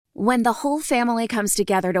When the whole family comes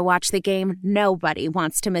together to watch the game, nobody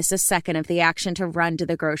wants to miss a second of the action to run to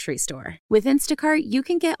the grocery store. With Instacart, you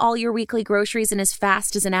can get all your weekly groceries in as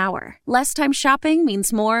fast as an hour. Less time shopping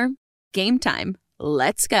means more game time.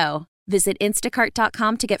 Let's go. Visit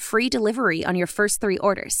instacart.com to get free delivery on your first 3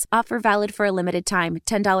 orders. Offer valid for a limited time.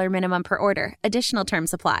 $10 minimum per order. Additional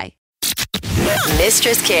terms apply.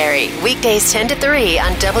 Mistress Carrie, weekdays 10 to 3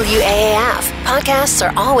 on WAAF. Podcasts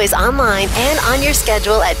are always online and on your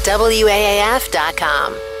schedule at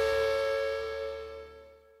WAAF.com.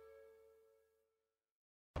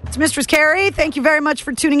 It's Mistress Carrie. Thank you very much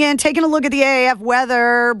for tuning in. Taking a look at the AAF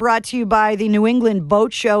weather brought to you by the New England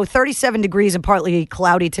Boat Show. 37 degrees and partly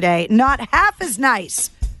cloudy today. Not half as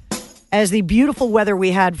nice as the beautiful weather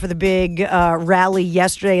we had for the big rally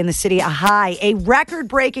yesterday in the city. A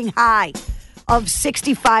record-breaking high of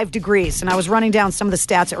 65 degrees. And I was running down some of the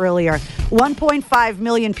stats earlier. 1.5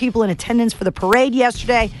 million people in attendance for the parade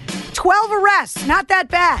yesterday. 12 arrests. Not that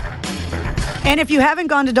bad. And if you haven't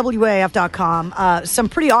gone to WAF.com, some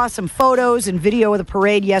pretty awesome photos and video of the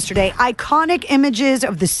parade yesterday. Iconic images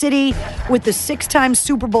of the city with the 6-time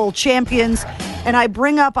Super Bowl champions. And I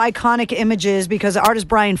bring up iconic images because artist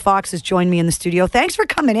Brian Fox has joined me in the studio. Thanks for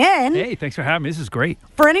coming in. Hey, thanks for having me. This is great.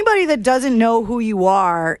 For anybody that doesn't know who you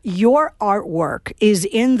are, your artwork is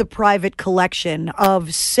in the private collection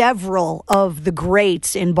of several of the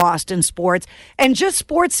greats in Boston sports and just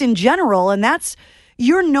sports in general. And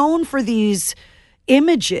you're known for these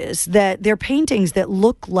images that they're paintings that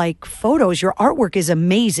look like photos. Your artwork is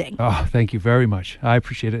amazing. Oh, thank you very much. I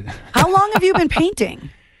appreciate it. How long have you been painting?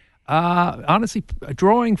 Honestly,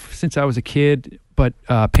 drawing since I was a kid, but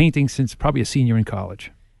painting since probably a senior in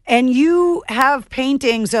college. And you have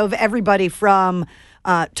paintings of everybody from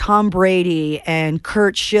Tom Brady and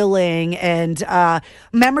Kurt Schilling and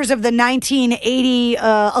members of the 1980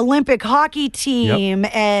 Olympic hockey team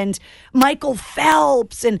and Michael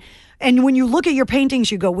Phelps. And when you look at your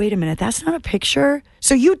paintings, you go, wait a minute, that's not a picture?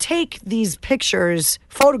 So you take these pictures,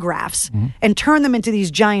 photographs, and turn them into these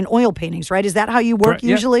giant oil paintings, right? Is that how you work Correct.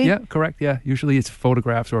 usually? Yeah, correct. Yeah, usually it's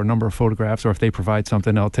photographs or a number of photographs, or if they provide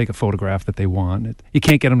something, I'll take a photograph that they want. You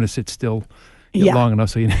can't get them to sit still long enough,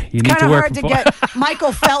 so you need to work. It's kind of hard to get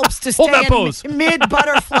Michael Phelps to stay in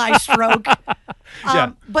mid-butterfly stroke.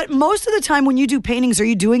 But most of the time when you do paintings, are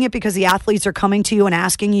you doing it because the athletes are coming to you and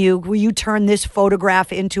asking you, will you turn this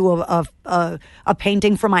photograph into a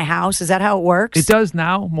painting for my house? Is that how it works? It does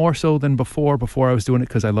now, more so than before. Before I was doing it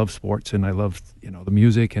because I love sports and I love the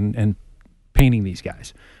music and painting these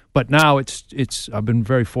guys. But now I've been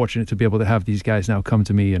very fortunate to be able to have these guys now come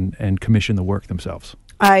to me and commission the work themselves.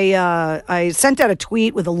 I sent out a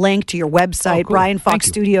tweet with a link to your website,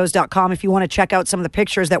 brianfoxstudios.com, if you want to check out some of the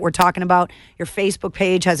pictures that we're talking about. Your Facebook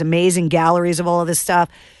page has amazing galleries of all of this stuff.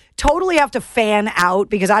 Totally have to fan out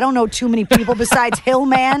because I don't know too many people besides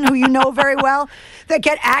Hillman, who you know very well, that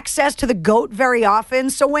get access to the GOAT very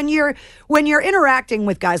often. So when you're interacting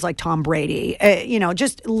with guys like Tom Brady,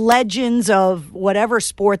 just legends of whatever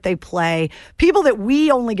sport they play, people that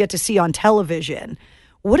we only get to see on television,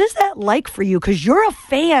 what is that like for you? Because you're a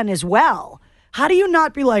fan as well. How do you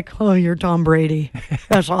not be like, oh, you're Tom Brady?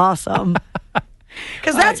 That's awesome.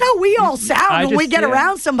 Because that's how we all sound when we get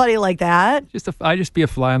around somebody like that. I just be a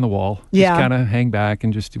fly on the wall. Yeah. Just kind of hang back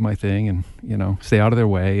and just do my thing and, stay out of their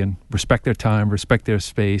way and respect their time, respect their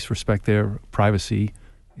space, respect their privacy,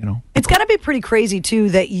 It's got to be pretty crazy, too,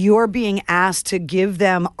 that you're being asked to give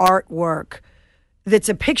them artwork that's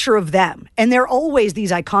a picture of them. And they're always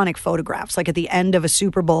these iconic photographs, like at the end of a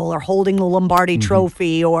Super Bowl or holding the Lombardi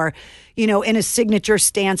trophy or, in a signature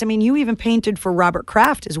stance. I mean, you even painted for Robert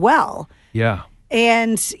Kraft as well. Yeah.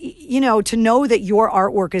 And, to know that your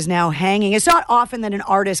artwork is now hanging, it's not often that an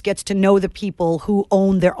artist gets to know the people who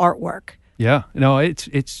own their artwork. Yeah. No,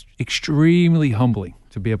 it's extremely humbling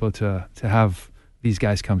to be able to have these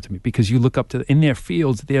guys come to me because you look up to in their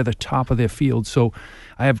fields, they're the top of their field. So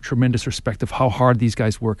I have tremendous respect of how hard these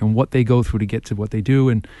guys work and what they go through to get to what they do,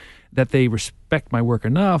 and that they respect my work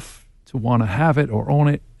enough to want to have it or own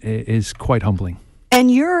it is quite humbling. And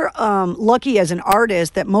you're lucky as an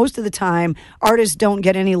artist that most of the time artists don't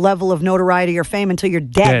get any level of notoriety or fame until you're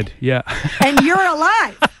dead. Yeah. And you're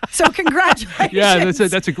alive. So congratulations. Yeah,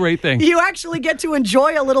 that's a great thing. You actually get to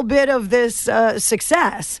enjoy a little bit of this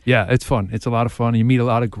success. Yeah, it's fun. It's a lot of fun. You meet a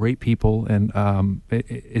lot of great people, and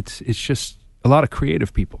it's just a lot of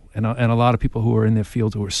creative people and a lot of people who are in their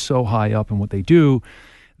fields who are so high up in what they do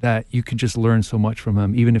that you can just learn so much from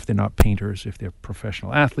them, even if they're not painters, if they're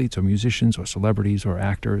professional athletes or musicians or celebrities or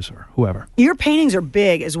actors or whoever. Your paintings are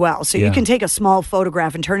big as well, so you can take a small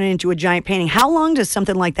photograph and turn it into a giant painting. How long does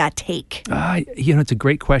something like that take? It's a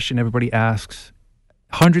great question everybody asks.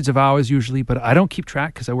 hundreds of hours usually, but I don't keep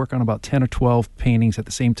track because I work on about 10 or 12 paintings at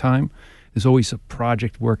the same time. There's always a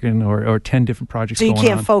project working or 10 different projects going on. So you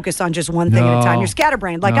can't focus on just one thing at a time. You're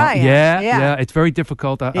scatterbrained like I am. Yeah. It's very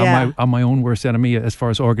difficult. I'm my own worst enemy as far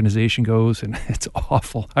as organization goes, and it's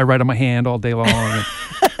awful. I write on my hand all day long.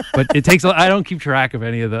 But it takes. I don't keep track of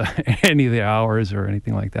any of the hours or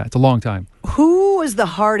anything like that. It's a long time. Who was the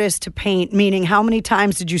hardest to paint? Meaning, how many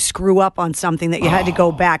times did you screw up on something that you had to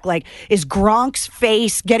go back? Like, is Gronk's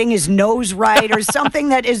face getting his nose right, or something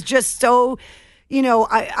that is just so,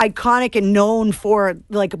 iconic and known for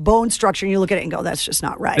like bone structure, and you look at it and go, that's just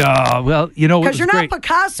not right. Well, because you're not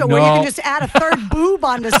Picasso where you can just add a third boob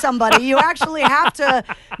onto somebody. You actually have to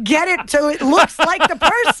get it so it looks like the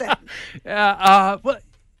person. Well,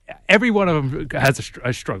 every one of them has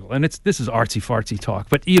a struggle, and this is artsy fartsy talk,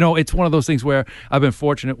 but it's one of those things where I've been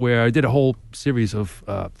fortunate where I did a whole series of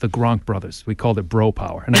the Gronk brothers. We called it Bro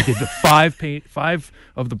Power, and I did the five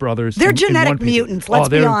of the brothers. They're genetic mutants. Let's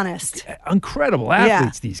be honest. Incredible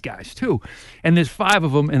athletes, these guys too, and there's 5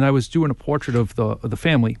 of them. And I was doing a portrait of the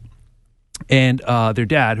family, and their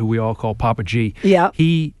dad, who we all call Papa G. Yeah,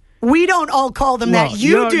 we don't all call them that.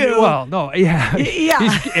 You do. Well, no, yeah.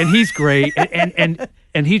 He's great,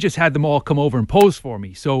 and he just had them all come over and pose for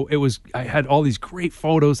me. So I had all these great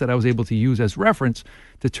photos that I was able to use as reference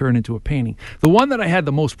to turn into a painting. The one that I had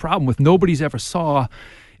the most problem with, nobody's ever saw.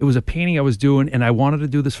 It was a painting I was doing, and I wanted to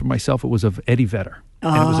do this for myself. It was of Eddie Vedder,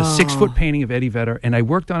 and it was a 6-foot painting of Eddie Vedder, and I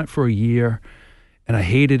worked on it for a year, and I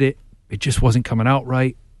hated it. It just wasn't coming out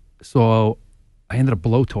right, so I ended up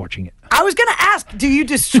blowtorching it. I was going to ask, do you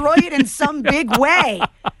destroy it in some big way?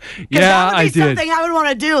 Yeah, I did. Something I would want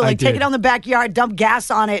to do, like take it out in the backyard, dump gas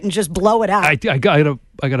on it, and just blow it out. I got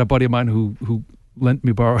a buddy of mine who lent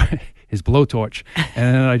me borrow his blowtorch,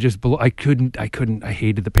 and then I just I couldn't. I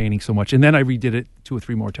hated the painting so much, and then I redid it 2 or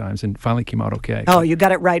 3 more times, and finally came out okay. Oh, you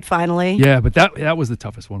got it right finally. Yeah, but that was the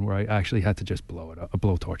toughest one where I actually had to just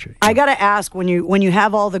blowtorch it. I got to ask, when you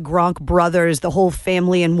have all the Gronk brothers, the whole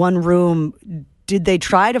family in one room, did they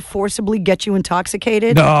try to forcibly get you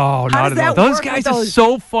intoxicated? No, not at all. Those guys are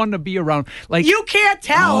so fun to be around. Like, you can't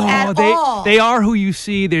tell at all. They are who you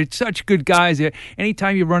see. They're such good guys.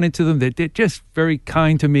 Anytime you run into them, they're just very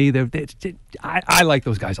kind to me. I like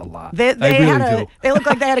those guys a lot. I really do. They look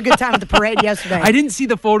like they had a good time at the parade yesterday. I didn't see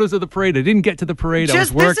the photos of the parade. I didn't get to the parade. I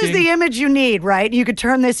was working. This is the image you need, right? You could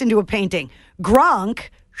turn this into a painting. Gronk,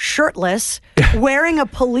 shirtless, wearing a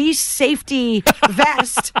police safety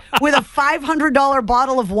vest with a $500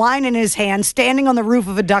 bottle of wine in his hand, standing on the roof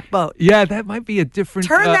of a duck boat. Yeah, that might be a different...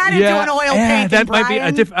 Turn that into an oil painting, that Brian.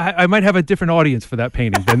 Might be I might have a different audience for that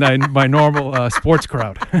painting than my normal sports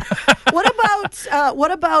crowd.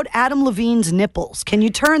 What about Adam Levine's nipples? Can you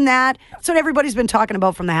turn that? That's what everybody's been talking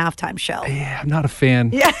about from the halftime show. Yeah, I'm not a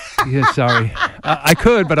fan. Yeah, sorry. I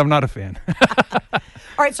could, but I'm not a fan.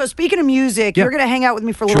 All right, so speaking of music, you're going to hang out with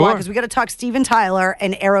me for a little while because we got to talk Steven Tyler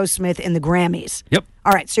and Aerosmith in the Grammys. Yep.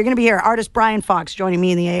 All right, so you're going to be here. Artist Brian Fox joining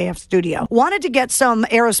me in the AAF studio. Wanted to get some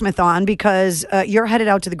Aerosmith on because you're headed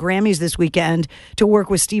out to the Grammys this weekend to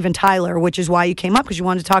work with Steven Tyler, which is why you came up, because you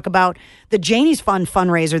wanted to talk about the Janie's Fund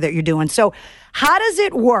fundraiser that you're doing. So how does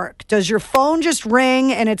it work? Does your phone just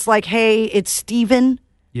ring and it's like, hey, it's Steven?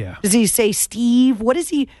 Yeah. Does he say Steve? What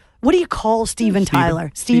do you call Steven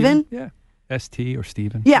Tyler? Steven? Yeah. ST or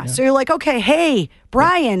Steven. Yeah, so you're like, okay, hey,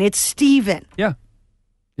 Brian, it's Steven. Yeah.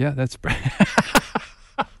 Yeah, that's...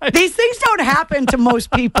 These things don't happen to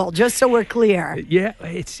most people, just so we're clear. Yeah,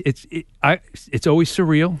 it's always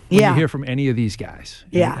surreal when you hear from any of these guys.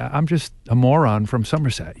 Yeah. I'm just a moron from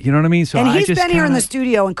Somerset. You know what I mean? So and he's been here in the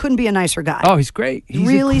studio and couldn't be a nicer guy. Oh, he's great. He's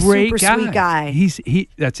really a great super sweet guy.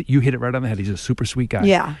 You hit it right on the head. He's a super sweet guy.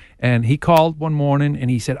 Yeah. And he called one morning and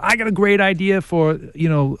he said, I got a great idea for,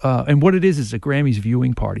 and what it is a Grammys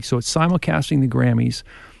viewing party. So it's simulcasting the Grammys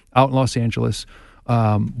out in Los Angeles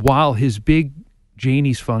while his big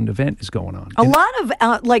Janie's Fund event is going on. A lot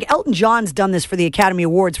of, like Elton John's done this for the Academy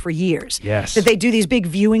Awards for years. Yes. That they do these big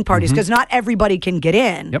viewing parties because not everybody can get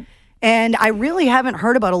in. Yep. And I really haven't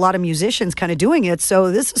heard about a lot of musicians kind of doing it.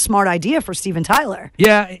 So this is a smart idea for Steven Tyler.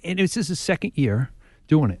 Yeah, and it's his second year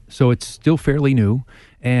doing it. So it's still fairly new.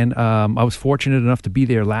 And I was fortunate enough to be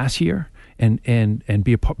there last year and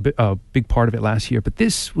be a big part of it last year. But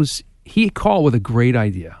this was... He called with a great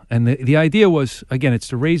idea. And the idea was, again, it's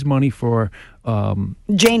to raise money for...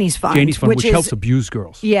 Janie's Fund. Which helps abused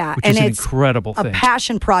girls. Yeah. Which is an incredible thing. A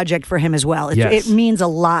passion project for him as well. It means a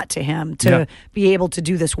lot to him to be able to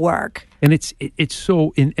do this work. And it's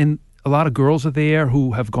so... And a lot of girls are there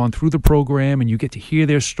who have gone through the program, and you get to hear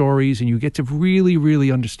their stories, and you get to really,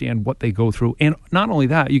 really understand what they go through. And not only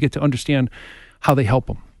that, you get to understand how they help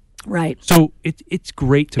them. Right. So it's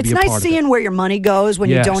great to be a part of it. It's nice seeing where your money goes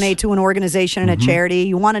when you donate to an organization and a charity.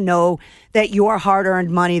 You want to know that your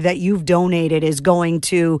hard-earned money that you've donated is going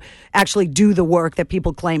to actually do the work that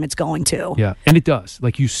people claim it's going to. Yeah, and it does.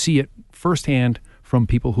 Like, you see it firsthand from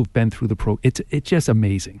people who've been through the it's just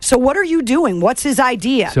amazing. So what are you doing? What's his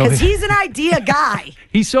idea? Because he's an idea guy.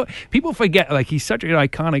 People forget, like, he's such an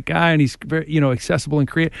iconic guy, and he's very, accessible and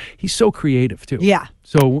creative. He's so creative too. Yeah.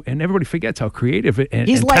 So, and everybody forgets how creative and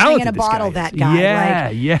he's and lightning in a talented bottle, this guy that guy. Yeah,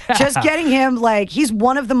 yeah. Just getting him, he's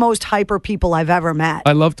one of the most hyper people I've ever met.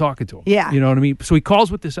 I love talking to him. Yeah. You know what I mean? So he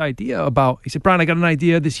calls with this idea he said, Brian, I got an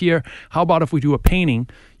idea this year. How about if we do a painting?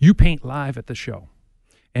 You paint live at the show.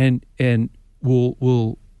 And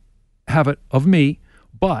we'll have it of me,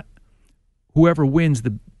 but whoever wins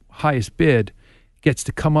the highest bid gets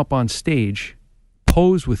to come up on stage,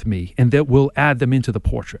 pose with me, and that we'll add them into the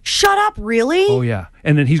portrait. Shut up, really? Oh, yeah.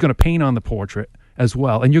 And then he's going to paint on the portrait as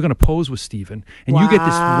well. And you're going to pose with Steven. And you get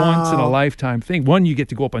this once-in-a-lifetime thing. One, you get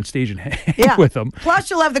to go up on stage and hang with him.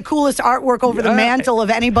 Plus, you'll have the coolest artwork over the mantle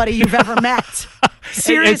of anybody you've ever met.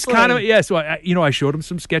 Seriously. It's kind of, so I showed him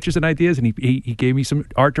some sketches and ideas, and he gave me some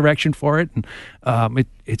art direction for it. And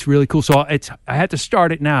it's really cool. So I had to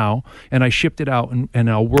start it now, and I shipped it out,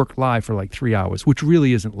 and I'll work live for like 3 hours, which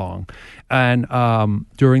really isn't long, and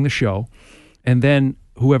during the show. And then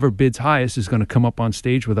whoever bids highest is going to come up on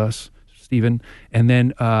stage with us, Steven, and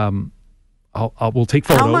then we'll take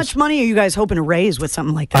photos. How much money are you guys hoping to raise with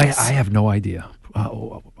something like this? I have no idea.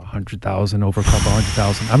 100,000, over a couple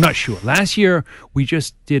 100,000. I'm not sure. Last year, we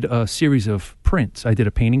just did a series of prints. I did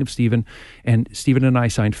a painting of Steven, and Steven and I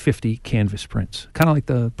signed 50 canvas prints, kind of like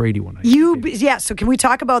the Brady one. So can we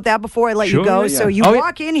talk about that before I let you go? Yeah. So you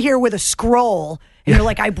walk in here with a scroll, and you're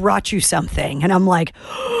like, I brought you something. And I'm like,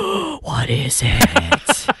 what is it?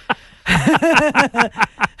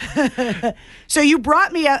 So you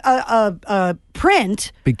brought me a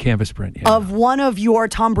print, big canvas print, of one of your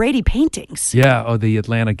Tom Brady paintings. Yeah, the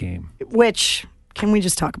Atlanta game. Which, can we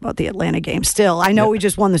just talk about the Atlanta game still? I know we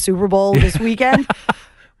just won the Super Bowl this weekend,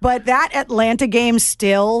 but that Atlanta game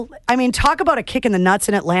still, I mean, talk about a kick in the nuts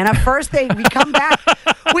in Atlanta. First, we come back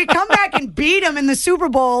and beat them in the Super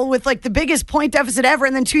Bowl with like the biggest point deficit ever,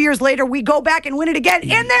 and then 2 years later, we go back and win it again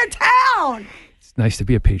in their town. Nice to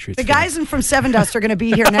be a Patriots fan. The guys from Seven Dust are going to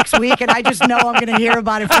be here next week, and I just know I'm going to hear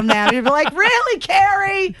about it from them. You'll be like, really,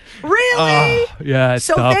 Carrie? Really? Yeah, it's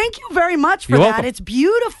so tough. Thank you very much for You're that. welcome. It's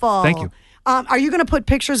beautiful. Thank you. Are you going to put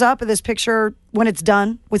pictures up of this picture when it's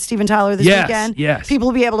done with Steven Tyler this weekend? Yes. People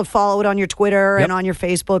will be able to follow it on your Twitter and on your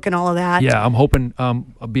Facebook and all of that. Yeah, I'm hoping I'll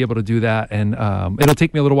be able to do that, and it'll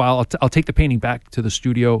take me a little while. I'll take the painting back to the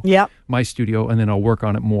studio, my studio, and then I'll work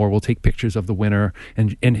on it more. We'll take pictures of the winner,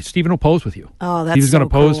 and Steven will pose with you. Oh, that's He's so going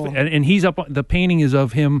to pose, cool. and he's up. The painting is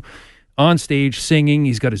of him on stage singing.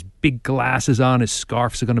 He's got his big glasses on. His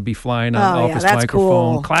scarves are going to be flying off his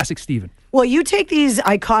microphone. Cool. Classic Steven. Well, you take these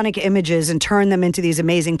iconic images and turn them into these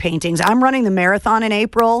amazing paintings. I'm running the marathon in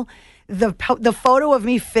April. The photo of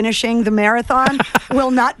me finishing the marathon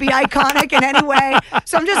will not be iconic in any way.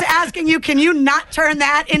 So I'm just asking you, can you not turn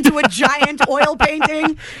that into a giant oil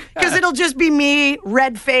painting? Because it'll just be me,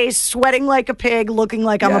 red face, sweating like a pig, looking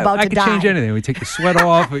like I'm about to die. I can change anything. We take the sweat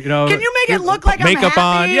off. Can you make it look like I'm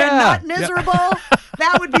happy and not miserable?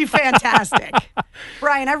 That would be fantastic.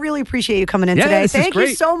 Brian, I really appreciate you coming in today. Thank you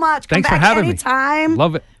so much. Thanks Come for back having anytime. me.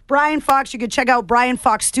 Love it. Brian Fox, you can check out Brian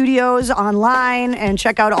Fox Studios online and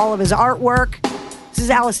check out all of his artwork. This is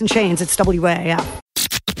Alice in Chains. It's WAAF.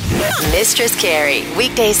 Mistress Carrie,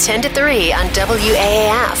 weekdays 10 to 3 on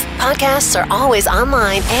WAAF. Podcasts are always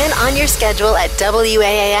online and on your schedule at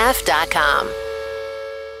WAAF.com.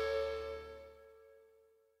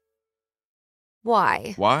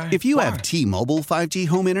 Why? If you have T-Mobile 5G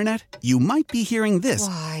home internet, you might be hearing this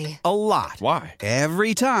a lot. Why?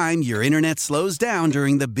 Every time your internet slows down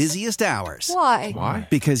during the busiest hours. Why?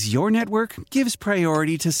 Because your network gives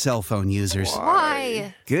priority to cell phone users.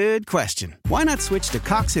 Why? Good question. Why not switch to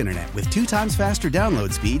Cox Internet with 2 times faster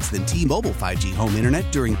download speeds than T-Mobile 5G home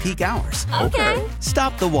internet during peak hours? Okay.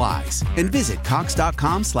 Stop the whys and visit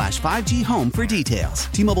cox.com/5G home for details.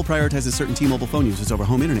 T-Mobile prioritizes certain T-Mobile phone users over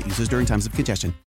home internet users during times of congestion.